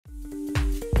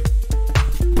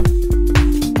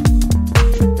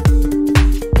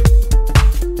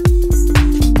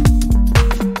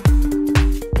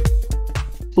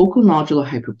focal nodular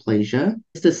hyperplasia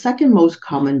is the second most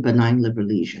common benign liver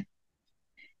lesion.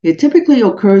 It typically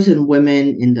occurs in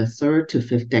women in the 3rd to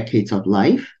 5th decades of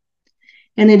life,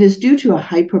 and it is due to a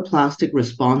hyperplastic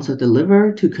response of the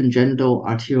liver to congenital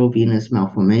arteriovenous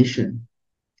malformation.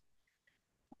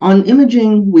 On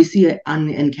imaging, we see an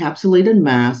unencapsulated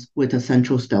mass with a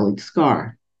central stellate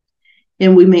scar.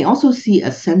 And we may also see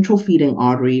a central feeding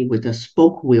artery with a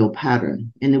spoke wheel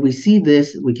pattern. And if we see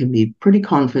this, we can be pretty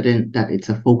confident that it's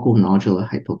a focal nodular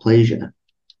hyperplasia.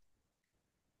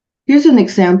 Here's an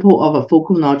example of a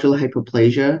focal nodular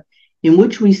hyperplasia in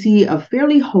which we see a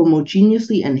fairly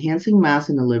homogeneously enhancing mass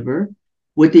in the liver,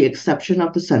 with the exception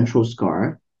of the central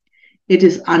scar. It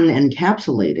is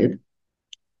unencapsulated.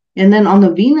 And then on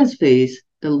the venous phase,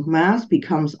 the mass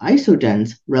becomes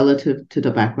isodense relative to the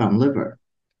background liver.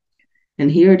 And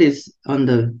here it is on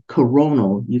the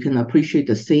coronal. You can appreciate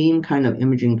the same kind of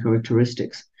imaging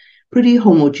characteristics. Pretty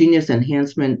homogeneous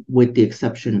enhancement with the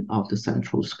exception of the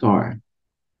central scar.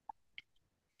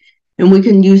 And we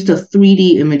can use the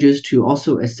 3D images to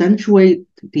also accentuate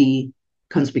the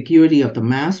conspicuity of the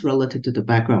mass relative to the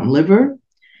background liver.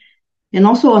 And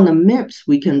also on the MIPS,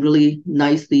 we can really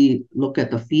nicely look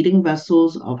at the feeding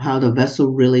vessels of how the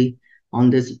vessel really, on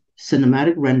this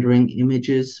cinematic rendering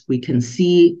images, we can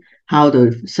see how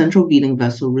the central feeding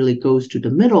vessel really goes to the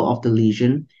middle of the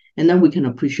lesion. And then we can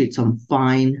appreciate some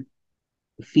fine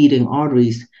feeding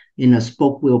arteries in a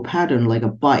spoke wheel pattern like a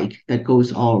bike that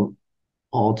goes all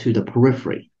to the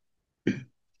periphery.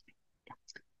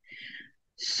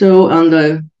 So on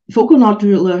the focal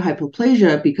nodular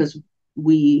hyperplasia, because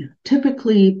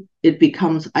it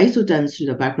becomes isodense to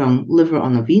the background liver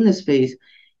on the venous phase.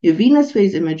 If venous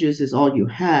phase images is all you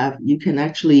have, you can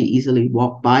actually easily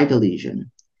walk by the lesion.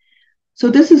 So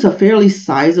this is a fairly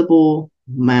sizable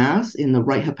mass in the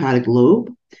right hepatic lobe.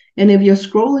 And if you're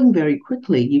scrolling very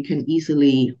quickly, you can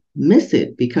easily miss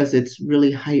it because it's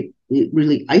really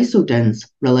isodense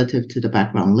relative to the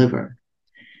background liver.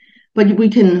 But we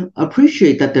can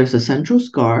appreciate that there's a central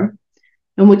scar,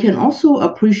 and we can also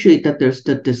appreciate that there's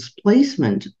the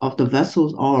displacement of the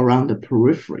vessels all around the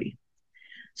periphery.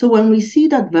 So when we see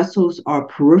that vessels are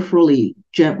peripherally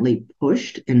gently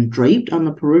pushed and draped on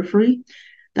the periphery,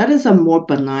 that is a more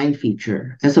benign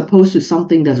feature, as opposed to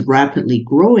something that's rapidly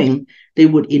growing. They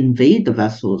would invade the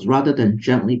vessels rather than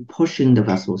gently pushing the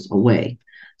vessels away.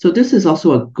 So this is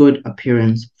also a good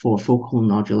appearance for focal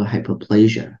nodular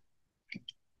hyperplasia.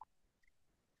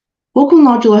 Focal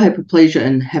nodular hyperplasia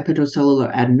and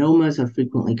hepatocellular adenomas are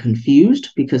frequently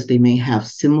confused because they may have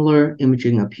similar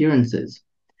imaging appearances.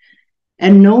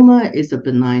 Adenoma is a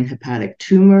benign hepatic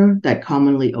tumor that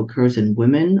commonly occurs in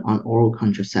women on oral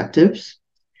contraceptives,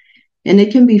 and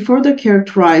it can be further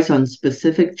characterized on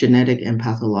specific genetic and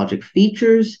pathologic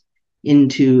features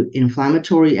into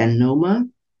inflammatory adenoma,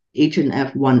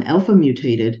 HNF1 alpha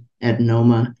mutated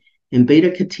adenoma, and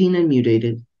beta-catenin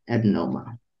mutated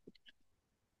adenoma.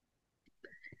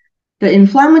 The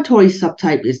inflammatory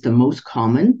subtype is the most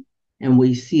common, and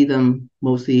we see them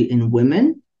mostly in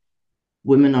women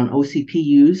on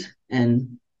OCPUs,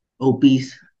 and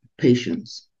obese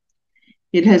patients.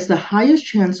 It has the highest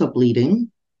chance of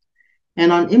bleeding,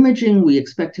 and on imaging, we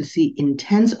expect to see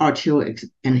intense arterial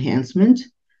enhancement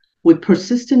with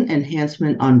persistent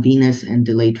enhancement on venous and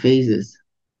delayed phases.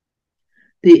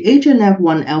 The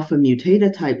HNF1 alpha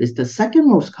mutated type is the second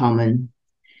most common,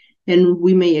 and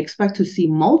we may expect to see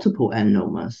multiple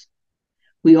adenomas.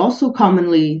 We also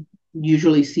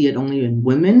usually see it only in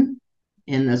women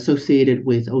and associated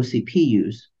with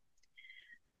OCPUs.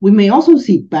 We may also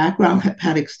see background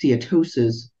hepatic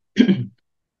steatosis,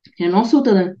 and also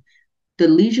the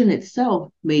lesion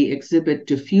itself may exhibit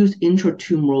diffuse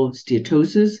intratumoral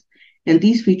steatosis, and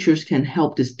these features can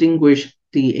help distinguish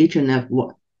the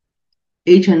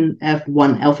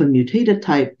HNF1 alpha mutated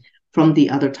type from the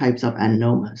other types of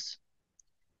adenomas.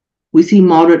 We see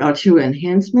moderate arterial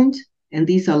enhancement, and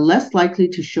these are less likely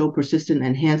to show persistent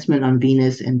enhancement on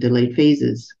venous and delayed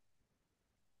phases.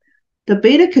 The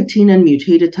beta-catenin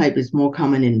mutated type is more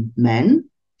common in men,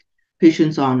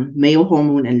 patients on male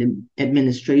hormone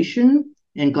administration,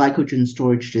 and glycogen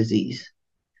storage disease.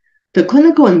 The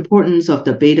clinical importance of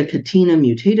the beta-catenin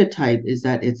mutated type is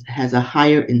that it has a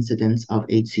higher incidence of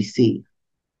HCC.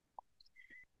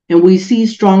 And we see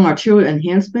strong arterial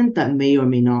enhancement that may or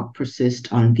may not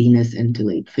persist on venous and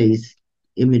delayed phase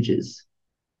images.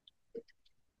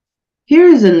 Here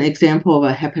is an example of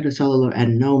a hepatocellular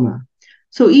adenoma.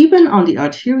 So even on the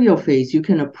arterial phase, you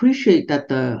can appreciate that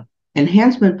the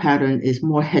enhancement pattern is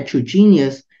more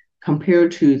heterogeneous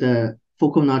compared to the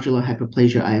focal nodular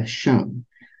hyperplasia I have shown.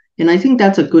 And I think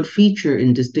that's a good feature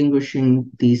in distinguishing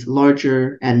these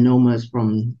larger adenomas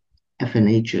from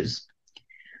FNHs.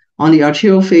 On the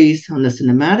arterial phase, on the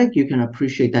cinematic, you can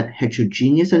appreciate that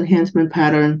heterogeneous enhancement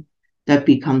pattern that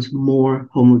becomes more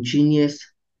homogeneous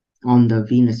on the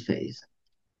venous phase.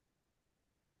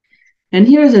 And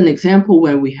here's an example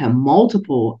where we have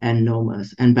multiple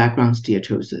adenomas and background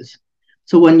steatosis.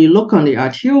 So when you look on the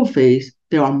arterial phase,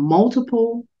 there are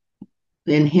multiple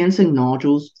enhancing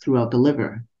nodules throughout the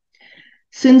liver.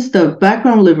 Since the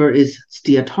background liver is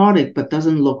steatotic but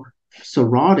doesn't look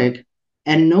cirrhotic,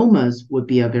 adenomas would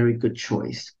be a very good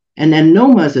choice. And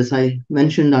adenomas, as I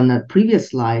mentioned on that previous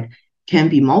slide, can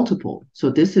be multiple. So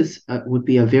this would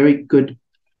be a very good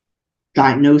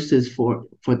diagnosis for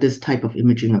this type of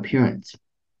imaging appearance.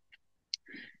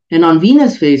 And on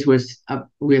venous phase,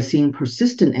 we're seeing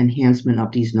persistent enhancement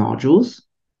of these nodules.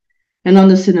 And on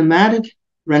the cinematic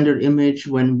rendered image,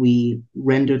 when we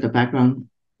render the background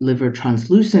liver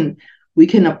translucent, we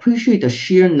can appreciate the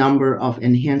sheer number of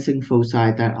enhancing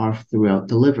foci that are throughout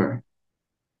the liver.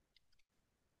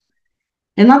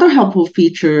 Another helpful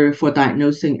feature for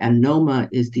diagnosing adenoma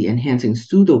is the enhancing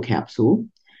pseudocapsule.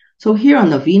 So here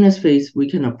on the venous phase, we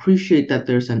can appreciate that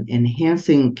there's an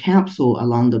enhancing capsule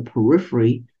along the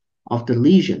periphery of the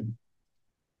lesion.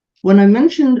 When I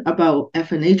mentioned about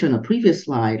FNH on the previous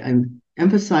slide, I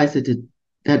emphasized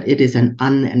that it is an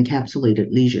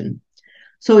unencapsulated lesion.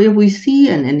 So if we see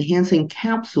an enhancing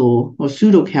capsule or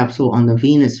pseudocapsule on the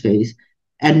venous phase,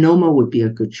 adenoma would be a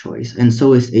good choice, and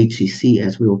so is HCC,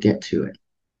 as we will get to it.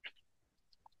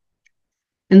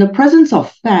 And the presence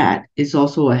of fat is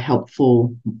also a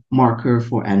helpful marker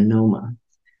for adenoma.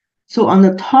 So on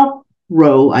the top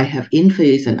row, I have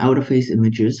in-phase and out-of-phase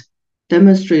images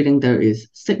demonstrating there is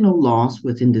signal loss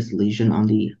within this lesion on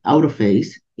the outer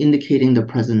phase, indicating the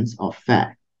presence of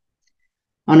fat.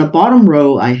 On the bottom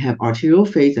row, I have arterial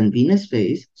phase and venous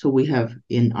phase. So we have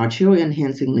an arterial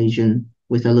enhancing lesion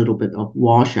with a little bit of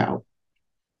washout.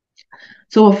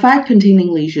 So a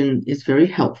fat-containing lesion is very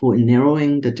helpful in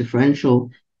narrowing the differential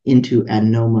into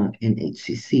adenoma and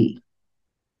HCC.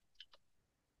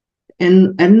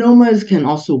 And adenomas can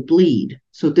also bleed.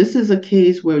 So this is a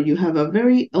case where you have a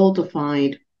very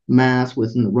ill-defined mass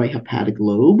within the right hepatic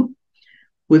lobe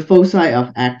with foci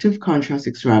of active contrast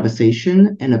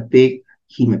extravasation and a big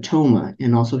hematoma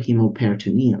and also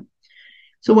hemoperitoneum.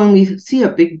 So when we see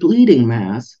a big bleeding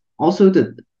mass, also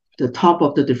the top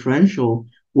of the differential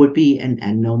would be an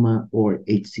adenoma or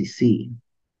HCC.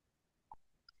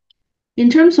 In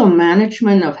terms of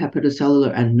management of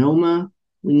hepatocellular adenoma,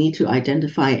 we need to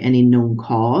identify any known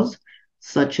cause,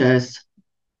 such as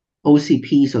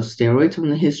OCPs or steroids from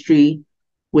the history,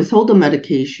 withhold the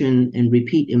medication, and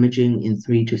repeat imaging in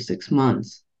 3 to 6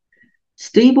 months.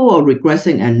 Stable or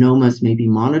regressing adenomas may be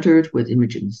monitored with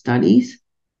imaging studies,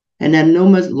 and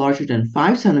adenomas larger than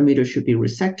 5 centimeters should be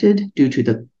resected due to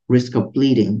the risk of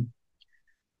bleeding.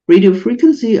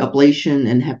 Radiofrequency ablation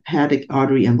and hepatic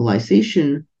artery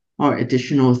embolization are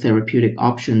additional therapeutic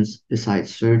options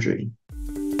besides surgery.